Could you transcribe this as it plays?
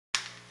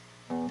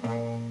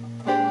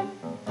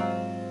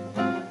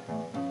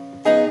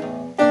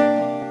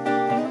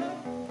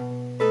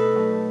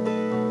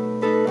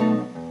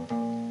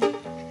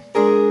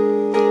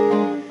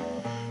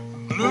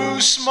Blue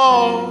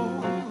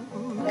smoke,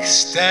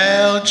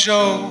 stale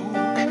joke,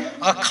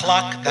 a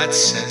clock that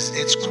says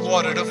it's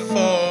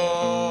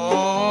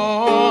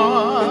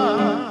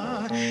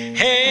 3:45.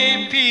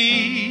 Hey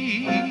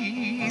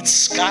Pete,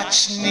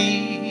 scotch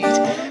neat,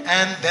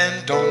 and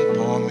then don't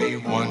pour me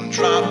one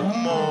drop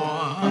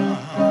more.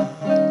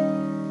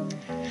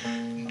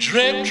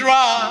 Drip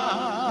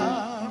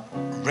drop,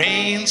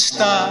 rain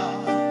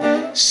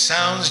stop,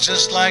 sounds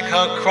just like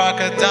her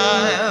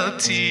crocodile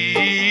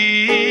tears.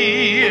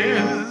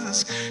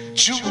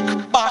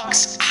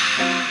 Jukebox,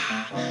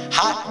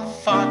 hot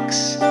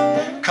fox,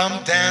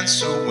 come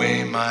dance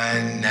away my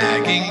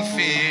nagging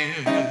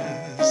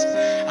fears.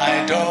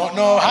 I don't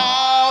know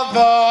how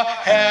the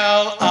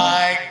hell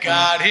I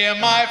got here,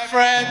 my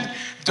friend.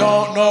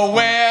 Don't know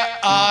where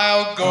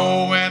I'll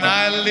go when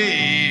I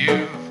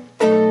leave.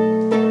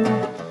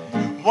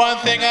 One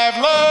thing I've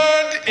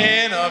learned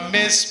in a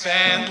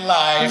misspent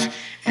life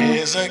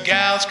is a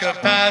gal's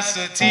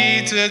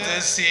capacity to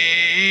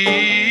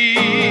deceive.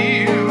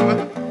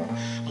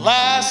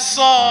 Last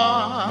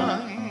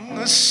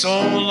song,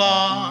 so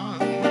long,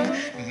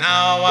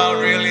 now I'll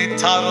really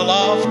toddle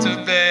off to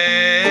bed.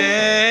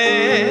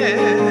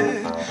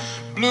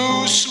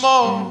 Blue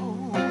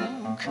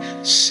smoke,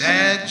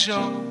 sad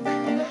joke,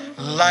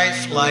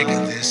 life like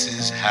this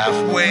is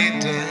halfway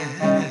dead.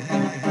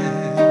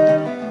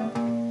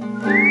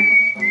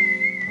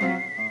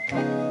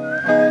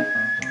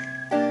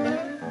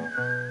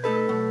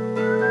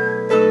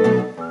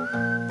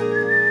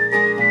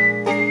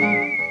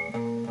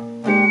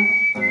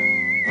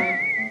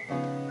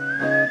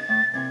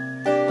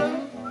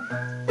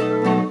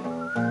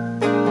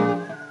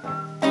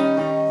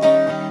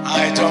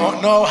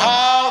 Don't know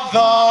how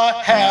the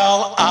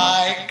hell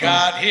I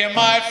got here,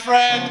 my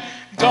friend.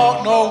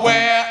 Don't know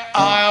where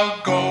I'll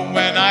go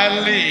when I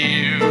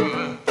leave.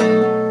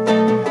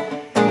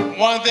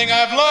 One thing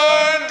I've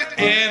learned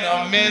in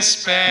a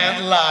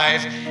misspent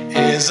life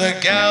is a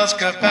gal's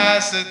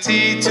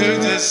capacity to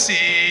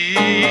deceive.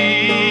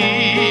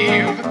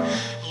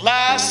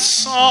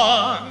 Last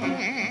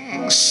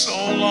song,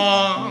 so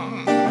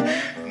long,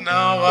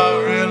 now I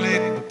really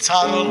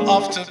toddle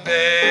off to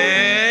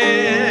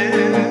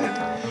bed.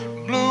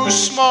 Blue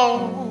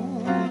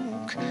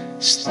smoke,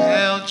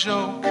 stale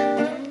joke,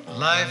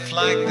 life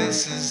like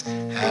this is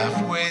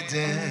halfway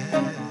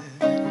dead.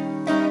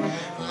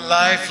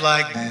 Life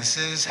like this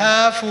is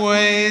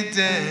halfway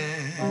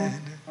dead.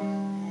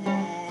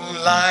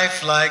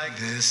 Life like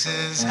this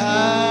is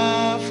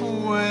halfway